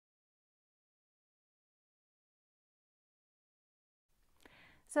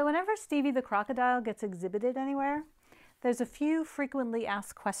So whenever Stevie the crocodile gets exhibited anywhere, there's a few frequently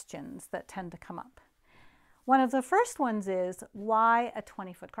asked questions that tend to come up. One of the first ones is, why a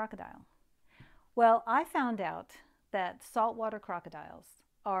 20-foot crocodile? Well, I found out that saltwater crocodiles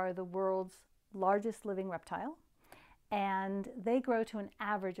are the world's largest living reptile, and they grow to an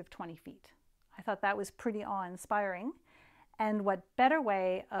average of 20 feet. I thought that was pretty awe-inspiring, and what better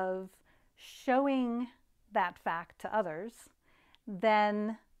way of showing that fact to others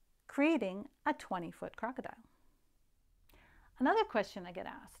than creating a 20-foot crocodile. Another question I get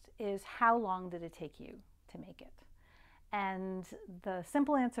asked is, how long did it take you to make it? And the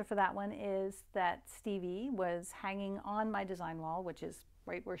simple answer for that one is that Stevie was hanging on my design wall, which is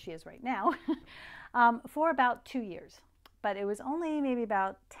right where she is right now, for about 2 years. But it was only maybe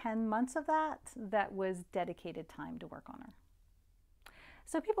about 10 months of that was dedicated time to work on her.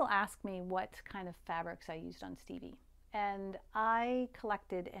 So people ask me what kind of fabrics I used on Stevie, and I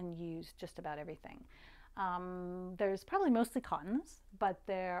collected and used just about everything. There's probably mostly cottons, but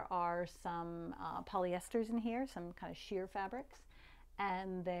there are some polyesters in here, some kind of sheer fabrics,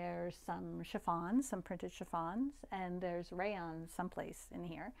 and there's some chiffons, some printed chiffons, and there's rayon someplace in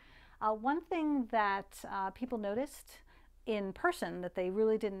here. One thing that people noticed in person that they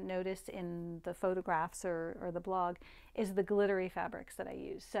really didn't notice in the photographs or the blog is the glittery fabrics that I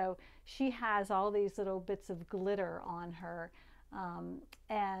use. So she has all these little bits of glitter on her,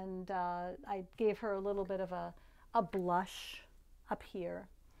 and I gave her a little bit of a blush up here,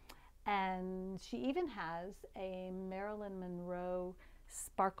 and she even has a Marilyn Monroe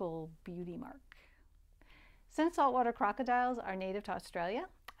sparkle beauty mark. Since saltwater crocodiles are native to Australia,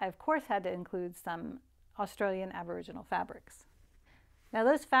 I of course had to include some Australian Aboriginal fabrics. Now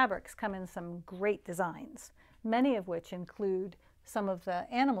those fabrics come in some great designs, many of which include some of the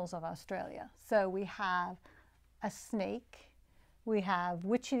animals of Australia. So we have a snake, we have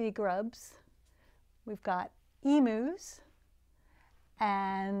witchetty grubs, we've got emus,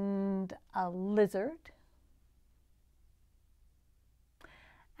 and a lizard.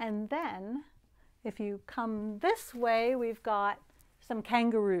 And then if you come this way, we've got some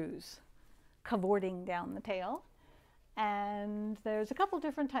kangaroos cavorting down the tail, and there's a couple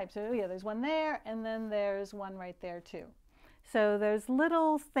different types. So yeah, there's one there, and then there's one right there too. So there's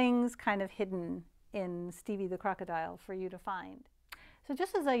little things kind of hidden in Stevie the crocodile for you to find. So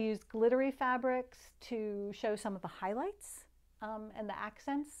just as I used glittery fabrics to show some of the highlights and the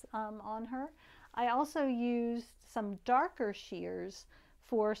accents on her, I also used some darker sheers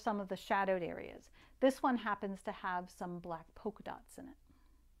for some of the shadowed areas. This one happens to have some black polka dots in it.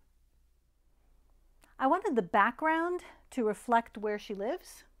 I wanted the background to reflect where she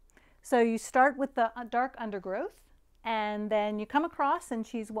lives. So you start with the dark undergrowth, and then you come across, and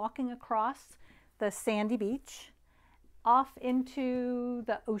she's walking across the sandy beach off into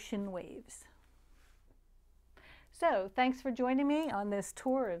the ocean waves. So thanks for joining me on this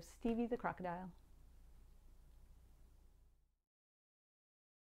tour of Stevie the crocodile.